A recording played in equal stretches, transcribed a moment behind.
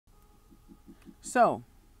So,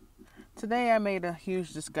 today I made a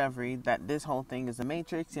huge discovery that this whole thing is a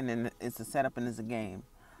matrix and then it's a setup and it's a game.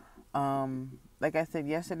 Like I said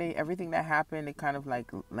yesterday, everything that happened, it kind of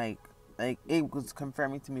like it was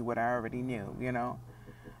confirming to me what I already knew.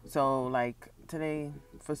 So like today,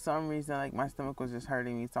 for some reason, like my stomach was just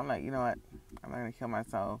hurting me. So I'm like, you know what? I'm not gonna kill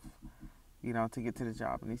myself, to get to the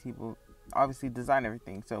job. And these people obviously design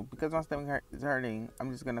everything. So because my stomach is hurting,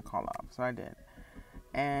 I'm just gonna call off. So I did.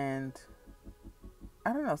 And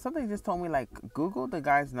I don't know, something just told me like Google the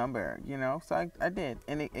guy's number. So I did.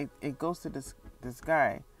 And it goes to this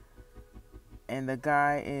guy. And the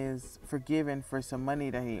guy is forgiven for some money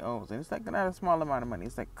that he owes. And it's like not a small amount of money.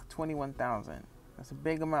 It's like 21,000. That's a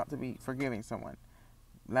big amount to be forgiving someone.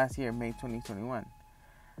 Last year, May 2021.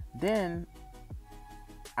 Then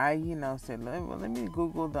I said, let me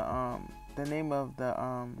Google the name of the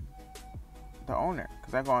owner,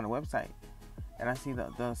 because I go on the website and I see the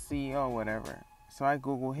CEO or whatever. So I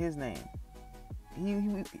Google his name.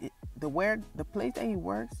 The place that he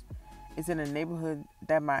works is in a neighborhood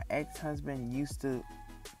that my ex-husband used to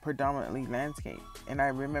predominantly landscape. And I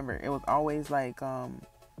remember it was always like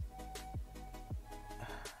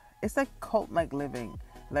it's like cult-like living.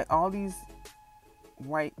 Like all these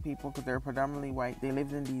white people, because they're predominantly white, they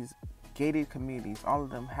lived in these gated communities. All of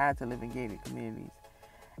them had to live in gated communities.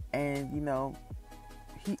 And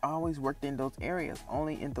he always worked in those areas,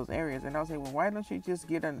 only in those areas. And I was like, well, why don't you just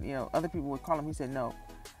get other people would call him. He said no.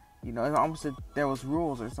 It's almost like there was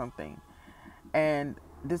rules or something. And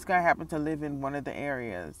this guy happened to live in one of the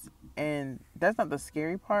areas. And that's not the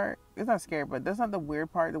scary part. It's not scary, but that's not the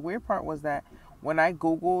weird part. The weird part was that when I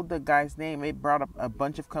Googled the guy's name, it brought up a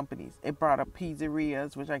bunch of companies. It brought up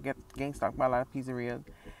pizzerias, which I get gang stalked by a lot of pizzerias.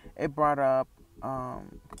 It brought up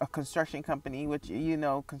a construction company, which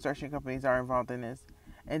construction companies are involved in this.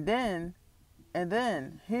 And then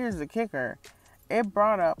here's the kicker. It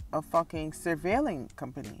brought up a fucking surveilling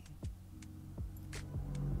company.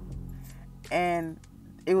 And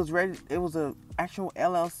it was a actual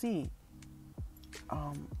LLC.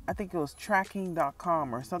 I think it was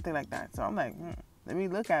tracking.com or something like that. So I'm like, let me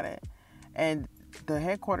look at it. And the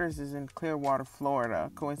headquarters is in Clearwater,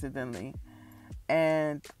 Florida, coincidentally.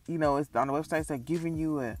 And, it's on the website, it's like giving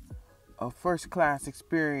you a first class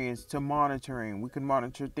experience to monitoring. We can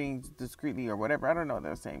monitor things discreetly or whatever. I don't know what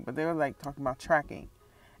they're saying, but they were like talking about tracking.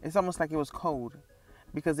 It's almost like it was code,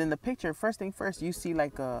 because in the picture, first thing first, you see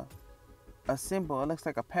like a symbol. It looks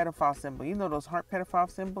like a pedophile symbol. You know those heart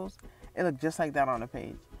pedophile symbols? It looked just like that on the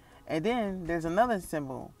page. And then there's another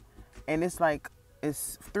symbol, and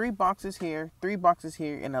it's three boxes here,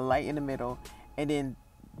 and a light in the middle, and then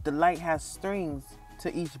the light has strings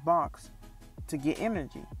to each box to get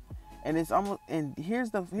energy. And it's almost, and here's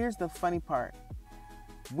the funny part.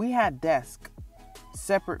 We had desks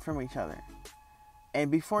separate from each other. And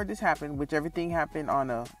before this happened, which everything happened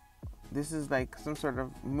this is like some sort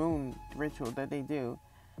of moon ritual that they do.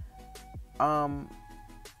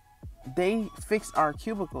 They fixed our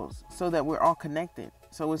cubicles so that we're all connected.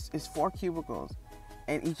 So it's 4 cubicles,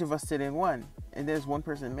 and each of us sit in one, and there's one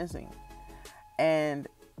person missing. And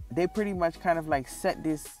they pretty much kind of like set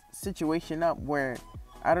this situation up where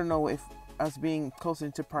I don't know if us being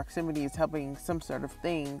closer to proximity is helping some sort of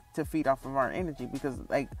thing to feed off of our energy, because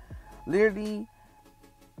like literally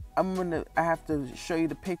I have to show you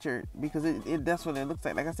the picture, because that's what it looks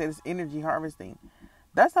like. Like I said, it's energy harvesting.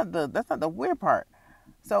 That's not the weird part.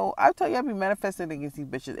 So I tell you, I be manifesting against these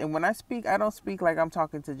bitches. And when I speak, I don't speak like I'm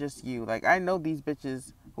talking to just you. Like I know these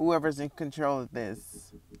bitches, whoever's in control of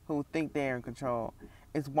this, who think they're in control,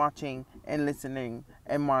 is watching and listening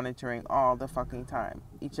and monitoring all the fucking time.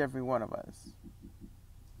 Each every one of us.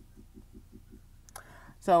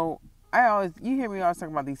 So you hear me always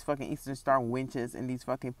talking about these fucking Eastern Star winches and these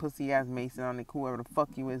fucking pussy ass Mason on it, whoever the fuck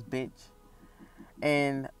you is, bitch.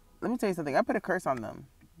 And let me tell you something. I put a curse on them.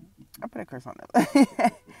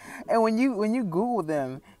 And when you Google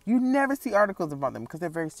them, you never see articles about them, because they're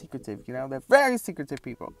very secretive. They're very secretive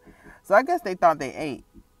people. So I guess they thought they ate.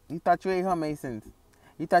 You thought you ate her Masons.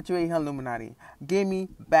 You thought you ate her Illuminati. Give me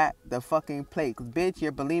back the fucking plate, because bitch,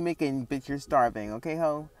 you're bulimic and bitch, you're starving. Okay,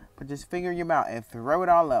 ho? Put your finger in your mouth and throw it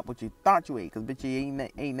all up what you thought you ate, because bitch, you ain't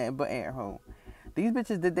nothing but air, ho. These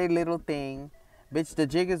bitches did their little thing. Bitch, the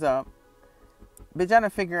jig is up. Bitch, I done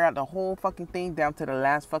figure out the whole fucking thing down to the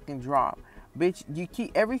last fucking drop. Bitch, you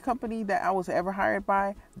keep every company that I was ever hired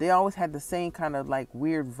by, they always had the same kind of like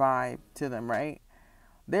weird vibe to them, right?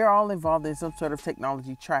 They're all involved in some sort of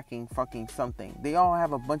technology tracking fucking something. They all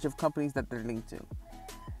have a bunch of companies that they're linked to.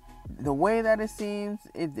 The way that it seems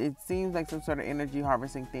like some sort of energy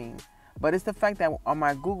harvesting thing. But it's the fact that on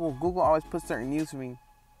my Google always puts certain news for me.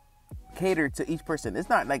 catered to each person. It's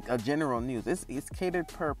not like a general news. It's catered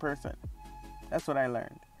per person. That's what I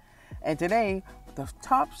learned. And today, the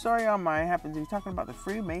top story on mine happens to be talking about the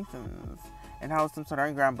Freemasons and how it's some sort of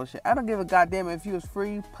underground bullshit. I don't give a goddamn if you was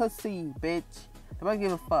free pussy, bitch. Nobody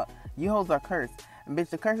give a fuck. You hoes are cursed. And bitch,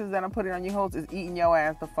 the curses that I'm putting on you hoes is eating your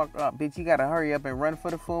ass the fuck up. Bitch, you gotta hurry up and run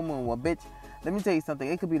for the full moon. Well, bitch, let me tell you something.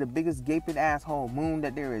 It could be the biggest gaping asshole moon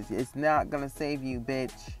that there is. It's not gonna save you,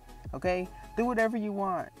 bitch. Okay? Do whatever you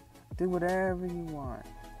want. Do whatever you want.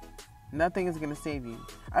 Nothing is gonna save you.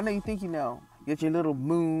 I know you think you know. Get your little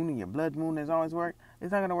moon and your blood moon has always worked.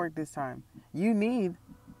 It's not going to work this time. You need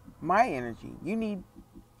my energy. You need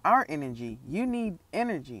our energy. You need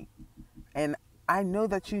energy. And I know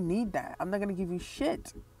that you need that. I'm not going to give you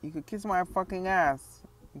shit. You could kiss my fucking ass.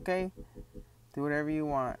 Okay? Do whatever you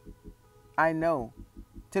want. I know.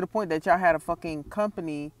 To the point that y'all had a fucking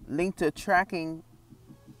company linked to tracking.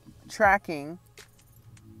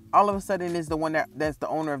 All of a sudden is the one that's the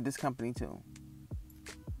owner of this company too.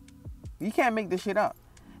 You can't make this shit up.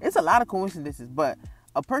 It's a lot of coincidences, but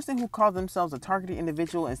a person who calls themselves a targeted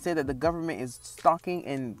individual and said that the government is stalking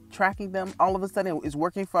and tracking them, all of a sudden is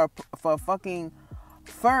working for a fucking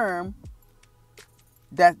firm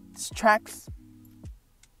that tracks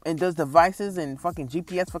and does devices and fucking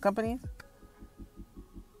GPS for companies.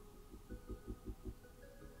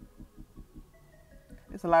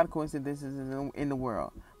 There's a lot of coincidences in the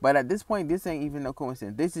world. But at this point, this ain't even no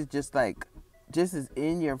coincidence. This is just like, just as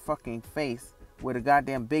in your fucking face with a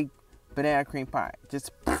goddamn big banana cream pie.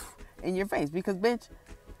 Just in your face. Because, bitch,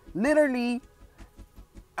 literally,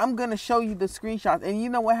 I'm going to show you the screenshots. And you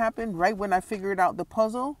know what happened? Right when I figured out the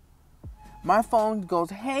puzzle, my phone goes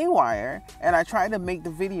haywire. And I tried to make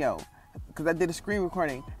the video because I did a screen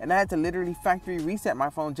recording. And I had to literally factory reset my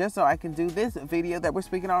phone just so I can do this video that we're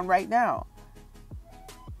speaking on right now.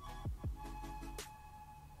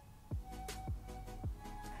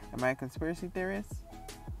 Am I a conspiracy theorist?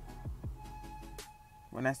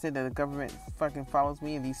 When I said that the government fucking follows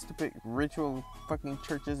me in these stupid ritual fucking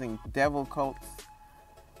churches and devil cults.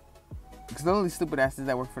 Because the only stupid asses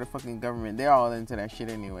that work for the fucking government, they're all into that shit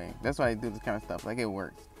anyway. That's why I do this kind of stuff. Like, it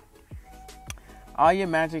works. All your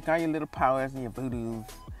magic, all your little powers and your voodoos,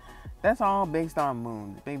 that's all based on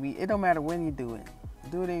moons, baby. It don't matter when you do it.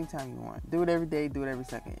 Do it anytime you want. Do it every day, do it every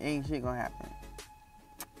second. Ain't shit gonna happen.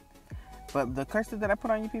 But the curses that I put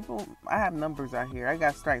on you people, I have numbers out here. I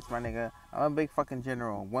got stripes, my nigga. I'm a big fucking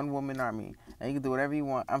general. One woman army. And you can do whatever you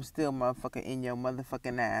want. I'm still motherfucking in your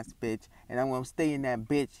motherfucking ass, bitch. And I'm gonna stay in that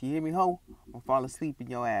bitch. You hear me, ho? I'm gonna fall asleep in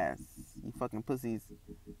your ass. You fucking pussies.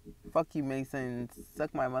 Fuck you, Mason.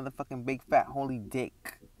 Suck my motherfucking big fat holy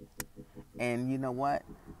dick. And you know what?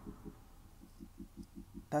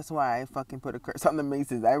 That's why I fucking put a curse on the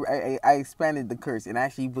Masons. I expanded the curse and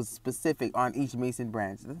actually was specific on each Mason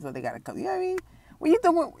branch. That's what they gotta come. You know what I mean? When you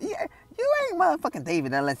doing, you ain't motherfucking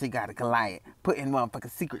David unless you got a Goliath putting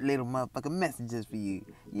motherfucking secret little motherfucking messages for you.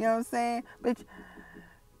 You know what I'm saying? Bitch,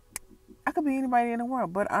 I could be anybody in the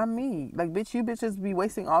world, but I'm me. Like, bitch, you bitches be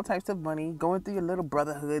wasting all types of money, going through your little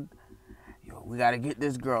brotherhood. Yo, we gotta get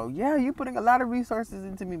this girl. Yeah, you're putting a lot of resources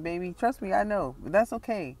into me, baby. Trust me, I know. But that's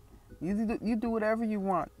okay. You do whatever you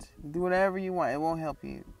want. Do whatever you want. It won't help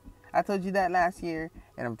you. I told you that last year,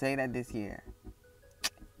 and I'm telling you that this year.